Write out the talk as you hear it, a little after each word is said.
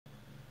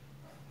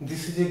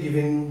This is a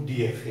given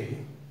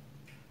DFA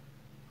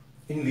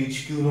in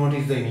which Q0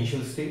 is the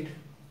initial state,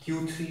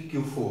 Q3,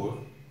 Q4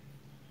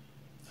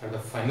 are the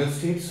final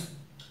states,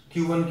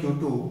 Q1,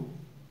 Q2,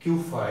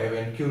 Q5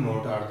 and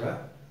Q0 are the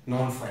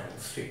non-final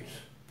states.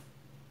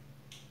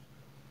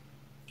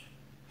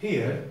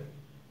 Here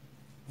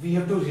we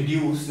have to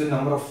reduce the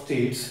number of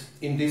states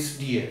in this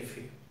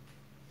DFA.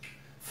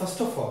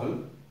 First of all,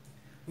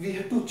 we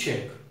have to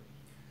check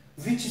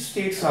which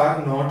states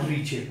are not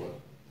reachable,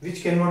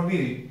 which cannot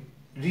be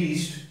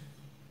reached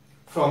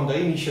from the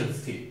initial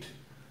state.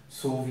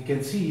 So we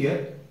can see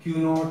here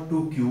Q0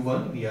 to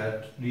Q1 we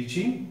are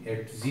reaching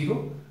at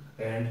 0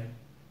 and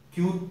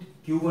Q1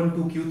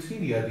 to Q3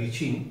 we are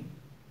reaching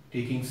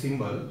taking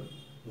symbol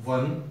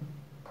 1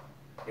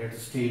 at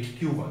state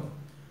Q1,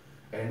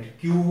 and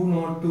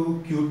Q0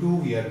 to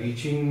Q2 we are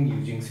reaching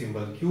using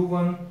symbol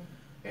Q1,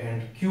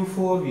 and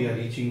Q4 we are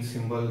reaching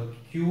symbol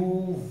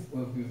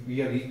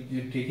we are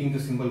taking the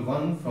symbol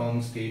 1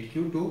 from state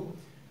Q2,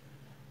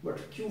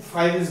 but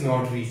Q5 is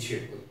not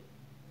reachable.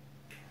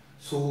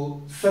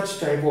 So such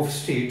type of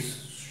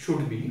states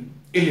should be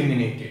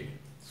eliminated.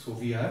 So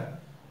we are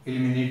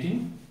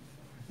eliminating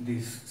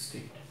this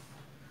state.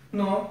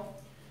 Now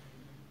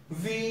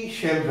we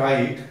shall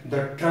write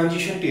the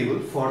transition table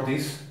for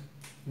this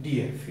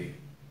DFA.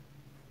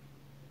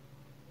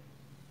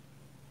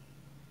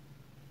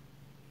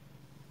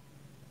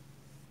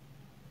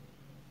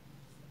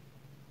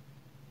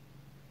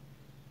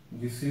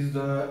 This is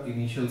the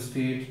initial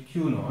state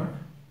Q0,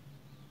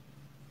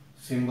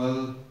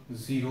 symbol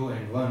 0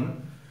 and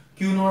 1.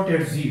 Q0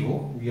 at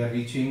 0 we are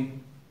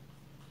reaching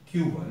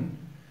Q1,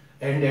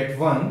 and at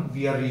 1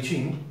 we are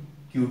reaching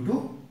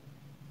Q2,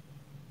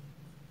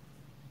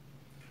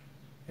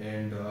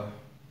 and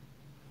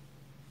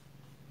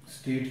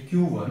state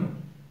Q1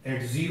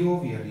 at 0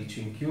 we are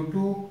reaching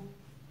Q2,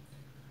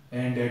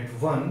 and at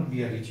 1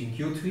 we are reaching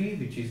Q3,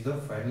 which is the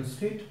final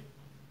state,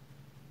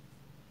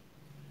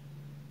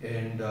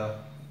 and at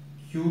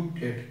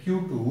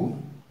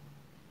Q2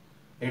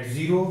 at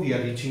 0 we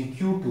are reaching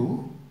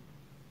Q2,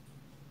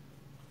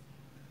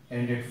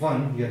 and at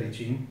 1 we are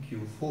reaching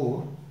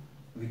Q4,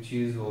 which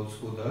is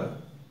also the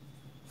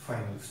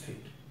final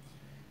state.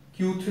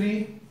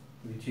 Q3,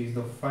 which is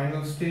the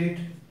final state,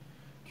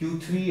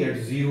 Q3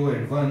 at 0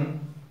 and 1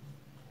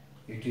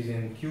 it is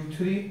in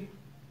Q3,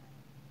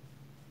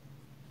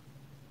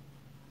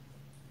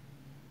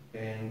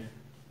 and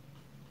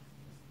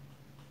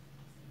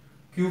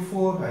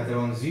Q4 either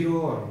on 0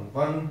 or on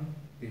 1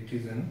 it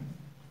is in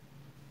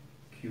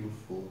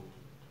Q4.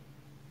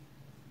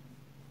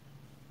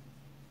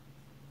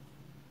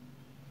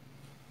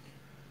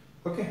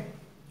 Okay,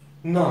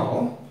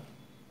 now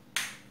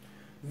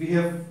we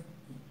have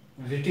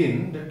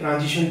written the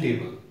transition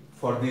table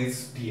for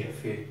this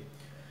DFA.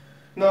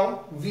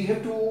 Now we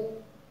have to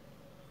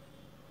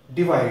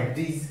divide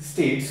these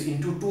states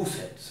into two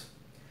sets,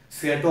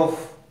 set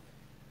of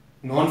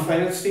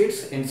non-final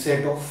states and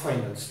set of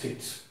final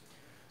states.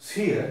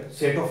 So here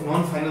set of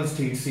non-final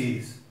states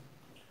is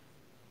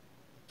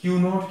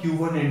Q0,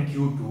 Q1 and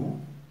Q2,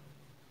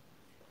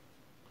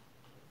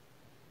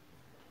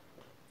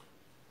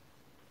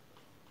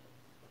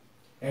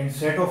 and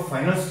set of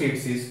final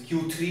states is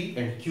Q3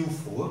 and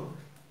Q4.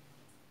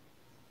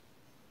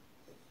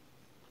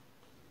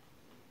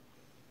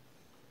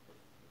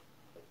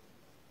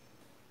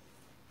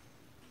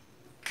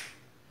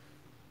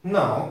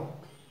 Now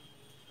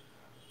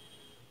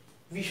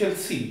we shall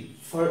see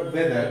for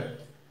whether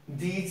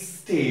these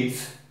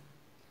states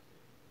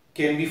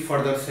can be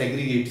further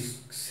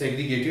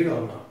segregated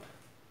or not.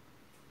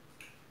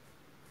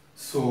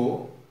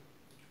 So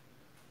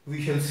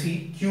we shall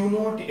see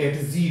Q0 at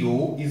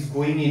 0 is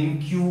going in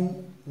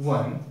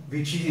Q1,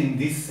 which is in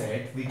this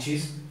set, which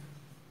is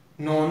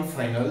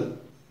non-final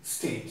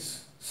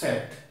states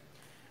set,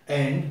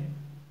 and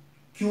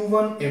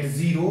Q1 at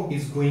 0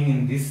 is going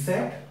in this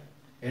set,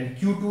 and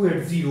Q2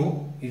 at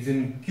 0 is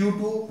in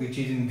Q2, which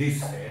is in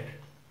this set.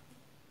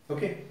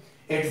 Okay,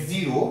 at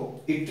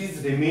 0 it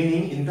is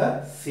remaining in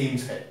the same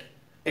set.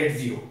 At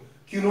 0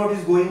 Q0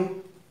 is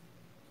going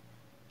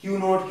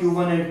Q0,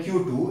 Q1 and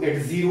Q2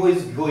 at 0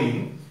 is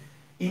going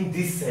in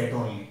this set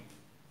only.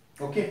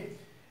 Okay,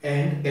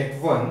 and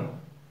at 1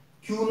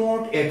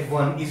 Q0 at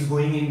 1 is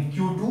going in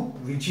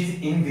Q2, which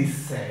is in this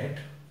set,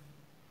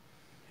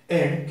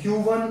 and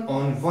Q1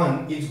 on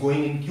 1 is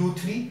going in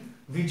Q3,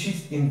 which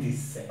is in this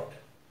set.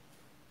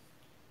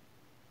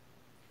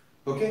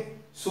 Okay,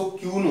 so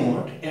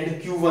Q0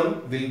 and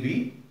Q1 will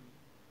be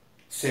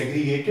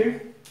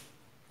segregated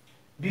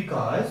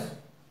because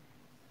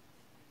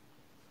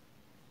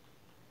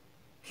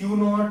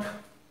Q0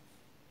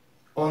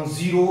 on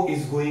 0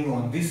 is going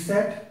on this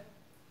set,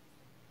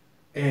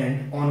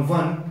 and on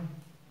 1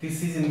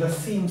 this is in the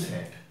same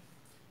set,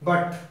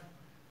 but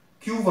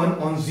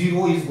Q1 on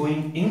 0 is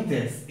going in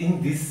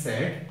this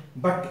set,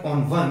 but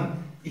on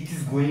 1 it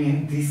is going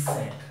in this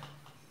set.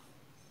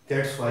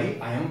 That's why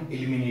I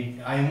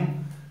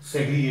am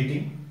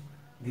segregating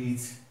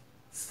these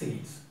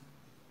states.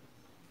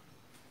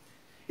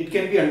 It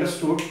can be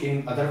understood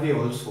in other way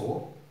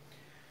also.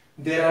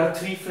 there are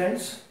 3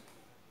 friends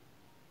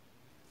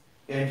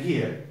and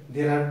here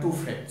there are 2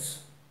 friends.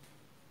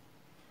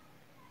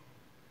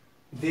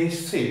 They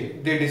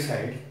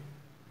decide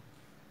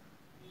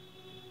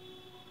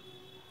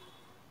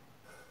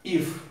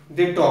if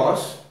they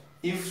toss,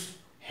 if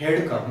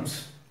head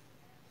comes,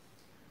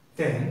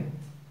 then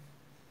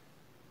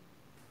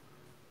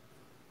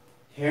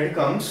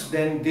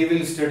they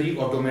will study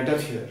automata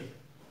theory,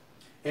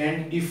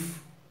 and if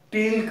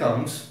tail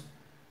comes,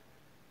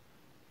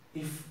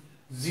 if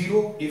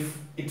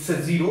it's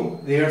a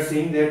 0, they are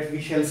saying that we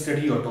shall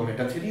study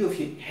automata theory.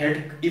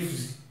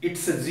 If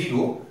it's a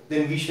 0,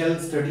 then we shall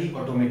study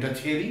automata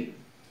theory,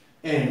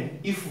 and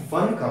if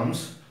 1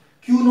 comes,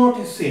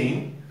 Q0 is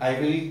saying I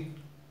will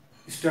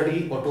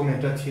study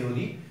automata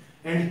theory,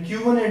 and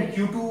Q1 and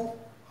Q2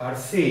 are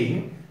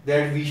saying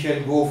that we shall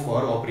go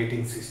for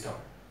operating system.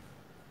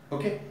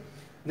 Okay,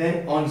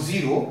 then on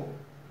 0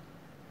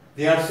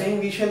 they are saying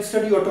we shall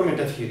study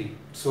automata theory,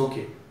 so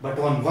okay, but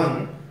on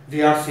 1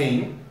 they are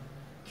saying,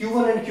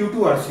 Q1 and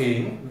Q2 are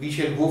saying we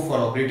shall go for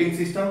operating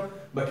system,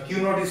 but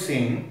Q0 is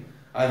saying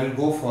I will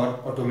go for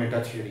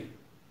automata theory.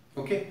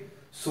 Okay,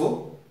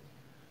 so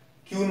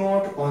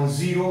Q0 on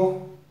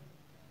 0,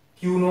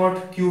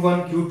 Q0,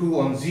 Q1, Q2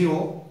 on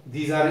 0,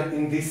 these are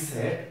in this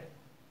set,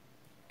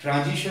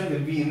 transition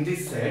will be in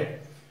this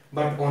set,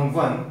 but on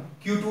 1,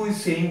 Q2 is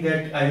saying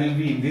that I will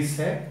be in this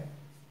set,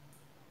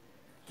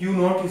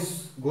 Q0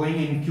 is going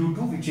in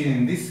Q2 which is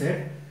in this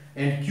set,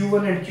 and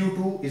Q1 and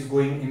Q2 is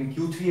going in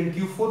Q3 and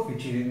Q4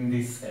 which is in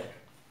this set.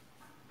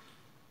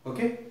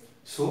 Okay,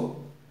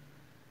 so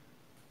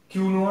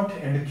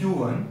Q0 and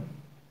Q1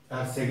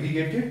 are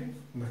segregated,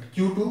 but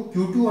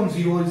Q2 on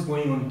 0 is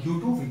going on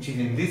Q2 which is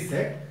in this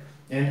set,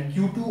 and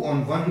Q2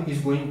 on 1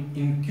 is going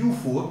in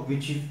Q4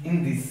 which is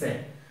in this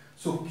set.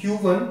 So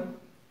Q1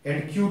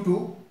 and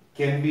Q2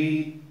 can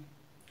be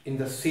in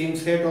the same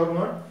set or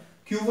not.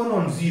 Q1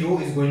 on 0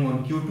 is going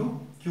on Q2,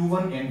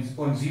 Q1 and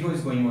on 0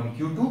 is going on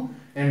Q2,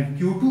 and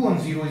Q2 on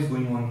 0 is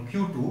going on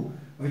Q2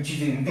 which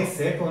is in this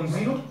set on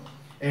 0,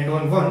 and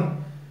on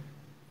 1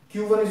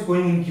 Q1 is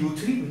going in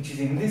Q3 which is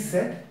in this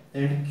set,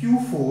 and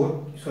Q2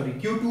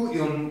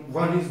 on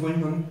 1 is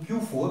going on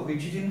Q4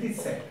 which is in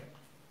this set.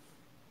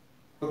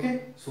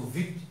 Okay, so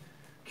with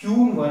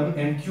Q1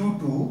 and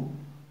Q2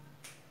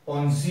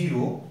 on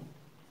 0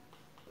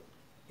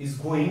 is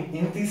going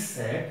in this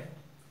set,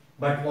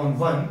 but on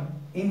 1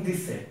 in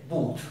this set,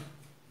 both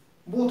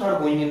are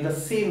going in the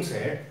same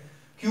set.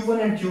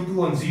 Q1 and Q2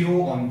 on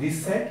 0 on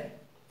this set,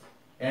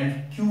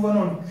 and Q1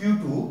 on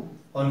Q2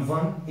 on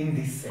 1 in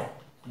this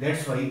set.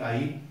 That's why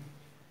I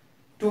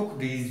took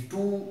these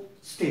 2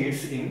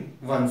 states in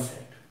one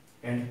set,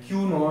 and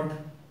Q0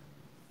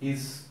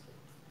 is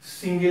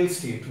single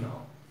state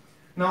now.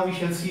 Now we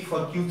shall see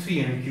for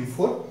Q3 and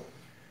Q4.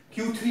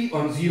 Q3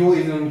 on 0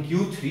 is on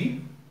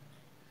Q3,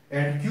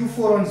 and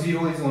Q4 on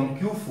 0 is on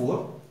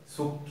Q4.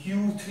 So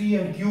Q3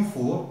 and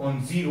Q4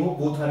 on 0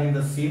 both are in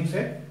the same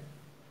set,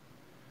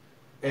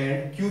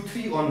 and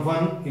Q3 on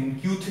 1 in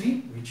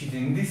Q3 which is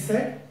in this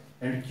set,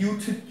 and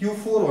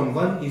Q4 on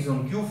 1 is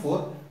on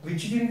Q4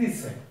 which is in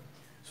this set.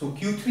 So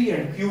Q3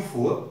 and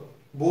Q4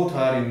 both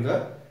are in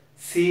the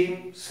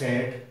same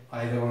set,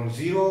 either on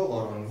 0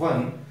 or on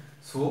 1.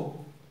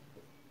 So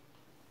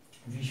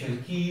we shall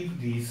keep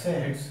these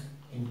sets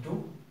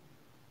into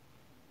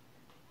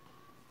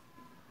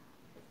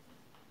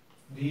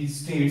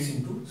these states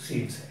into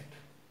same set.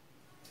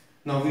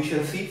 Now we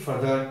shall see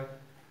further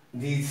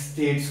these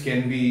states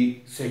can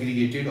be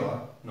segregated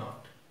or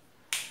not.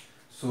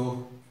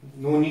 So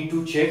no need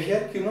to check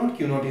here Q0.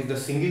 Q0 is the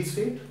single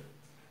state.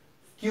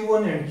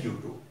 Q1 and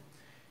Q2.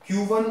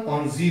 Q1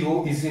 on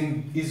 0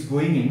 is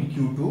going in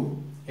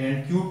Q2,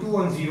 and Q2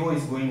 on 0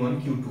 is going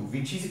on Q2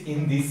 which is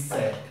in this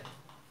set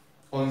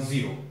on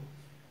 0.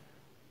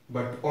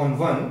 But on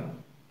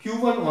 1,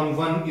 Q1 on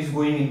 1 is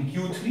going in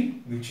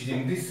Q3 which is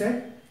in this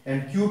set,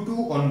 and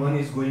Q2 on 1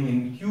 is going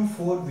in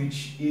Q4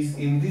 which is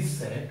in this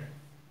set.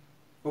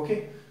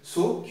 Okay,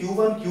 so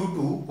Q1,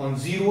 Q2 on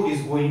 0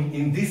 is going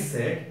in this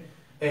set,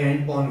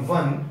 and on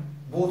 1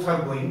 both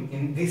are going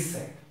in this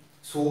set.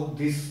 So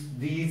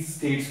these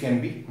states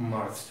can be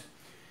merged.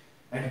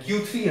 And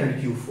Q3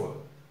 and Q4.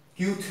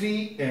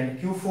 Q3 and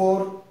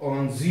Q4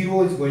 on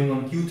 0 is going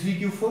on Q3,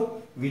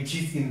 Q4 which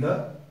is in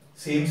the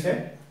same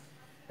set,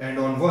 and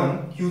on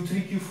 1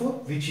 Q3,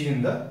 Q4 which is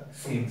in the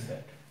same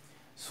set.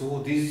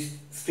 So these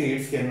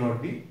states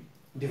cannot be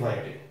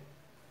divided.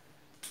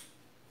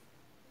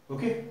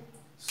 Okay,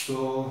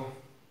 so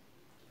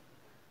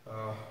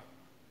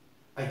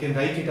I can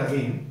write it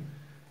again.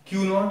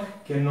 Q0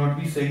 cannot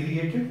be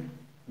segregated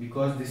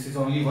because this is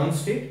only one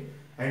state,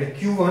 and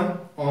Q1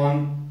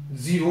 on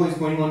 0 is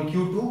going on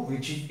Q2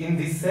 which is in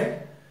this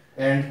set,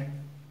 and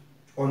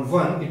on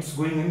 1 it's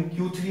going in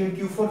Q3 and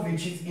Q4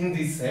 which is in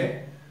this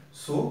set.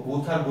 So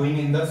both are going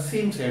in the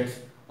same sets.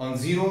 On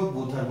 0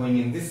 both are going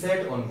in this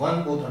set, on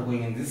 1 both are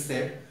going in this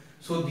set.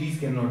 So these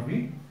cannot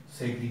be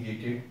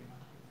segregated.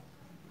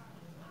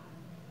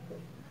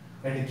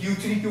 And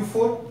Q3,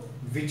 Q4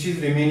 which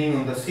is remaining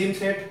on the same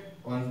set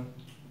on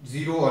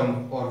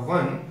 0 or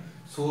 1.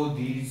 so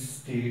these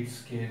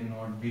states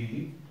cannot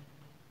be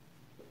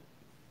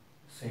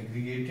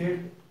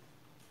segregated.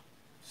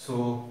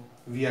 So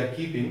we are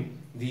keeping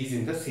these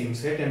in the same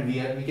set, and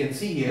we can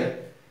see here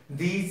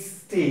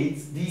these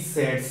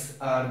sets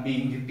are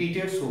being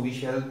repeated, so we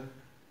shall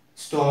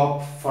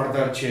stop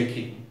further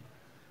checking.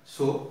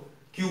 So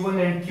Q1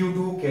 and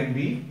Q2 can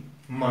be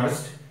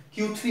merged,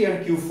 Q3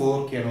 and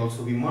Q4 can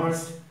also be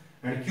merged,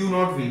 and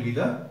Q0 will be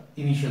the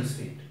initial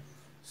state.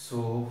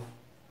 So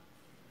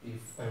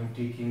if I am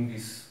taking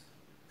this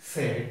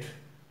set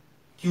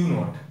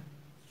Q0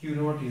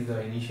 is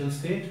the initial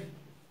state,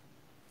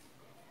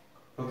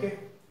 okay,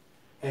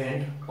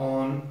 and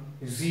on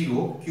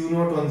 0,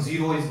 Q0 on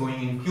 0 is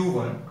going in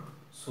Q1,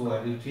 so I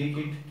will take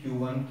it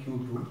Q1,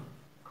 Q2,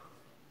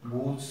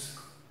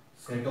 both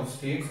set of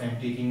states I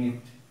am taking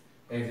it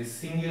as a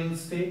single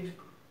state.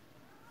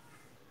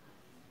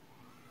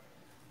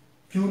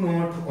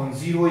 Q0 on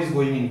 0 is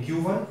going in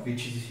Q1,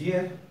 which is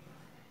here,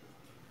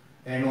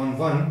 and on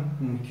 1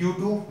 in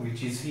Q2,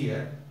 which is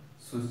here.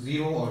 So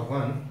 0 or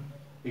 1,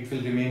 it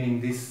will remain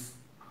in this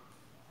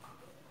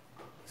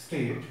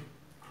state.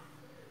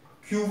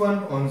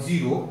 Q1 on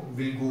 0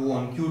 will go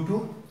on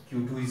Q2,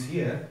 Q2 is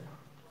here,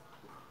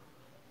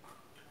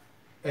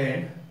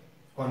 and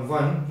on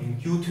 1 in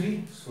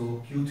Q3,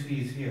 so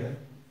Q3 is here,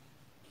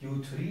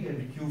 Q3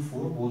 and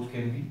Q4 both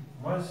can be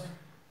merged.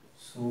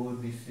 So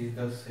this is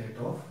the set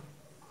of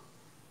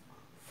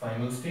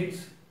final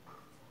states.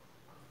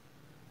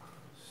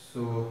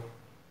 So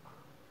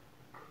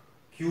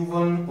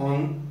Q1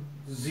 on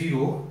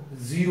 0,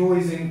 0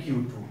 is in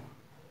Q2.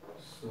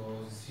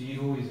 So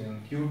 0 is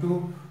in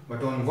Q2,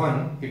 but on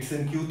 1 it's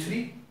in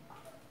Q3.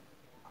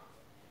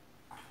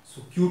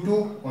 So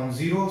Q2 on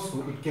 0,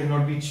 so it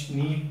cannot be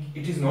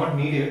it is not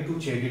needed to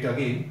check it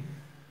again.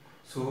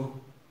 So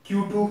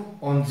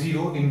Q2 on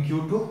 0 in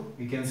Q2,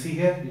 we can see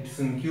here it's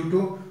in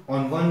Q2,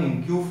 on 1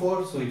 in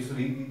Q4, so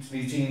it's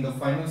reaching in the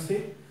final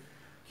state.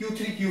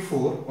 Q3,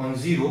 Q4 on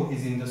 0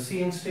 is in the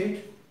same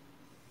state.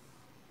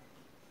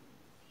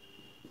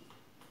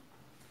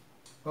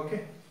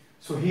 Okay,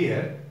 so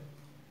here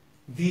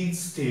these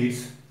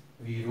states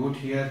we wrote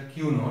here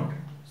Q0,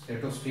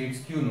 set of states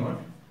Q0,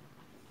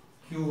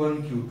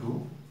 Q1,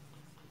 Q2,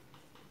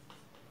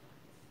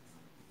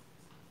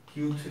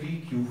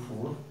 Q3,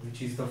 Q4,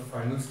 which is the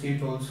final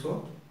state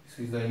also. This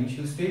is the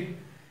initial state.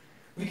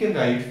 We can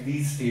write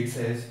these states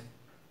as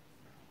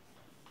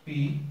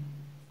P,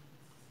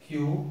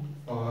 Q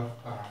or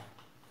R.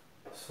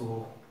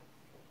 So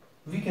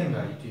we can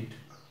write it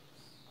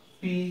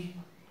P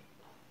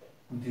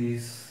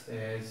this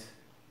as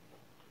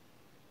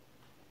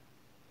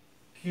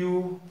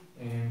Q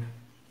and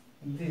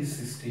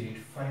this state,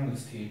 final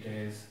state,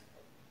 as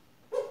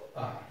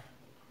R.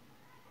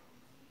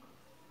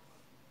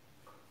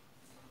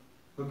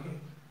 Okay,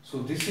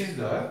 so this is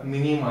the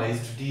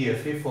minimized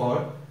DFA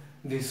for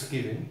this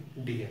given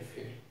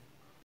DFA.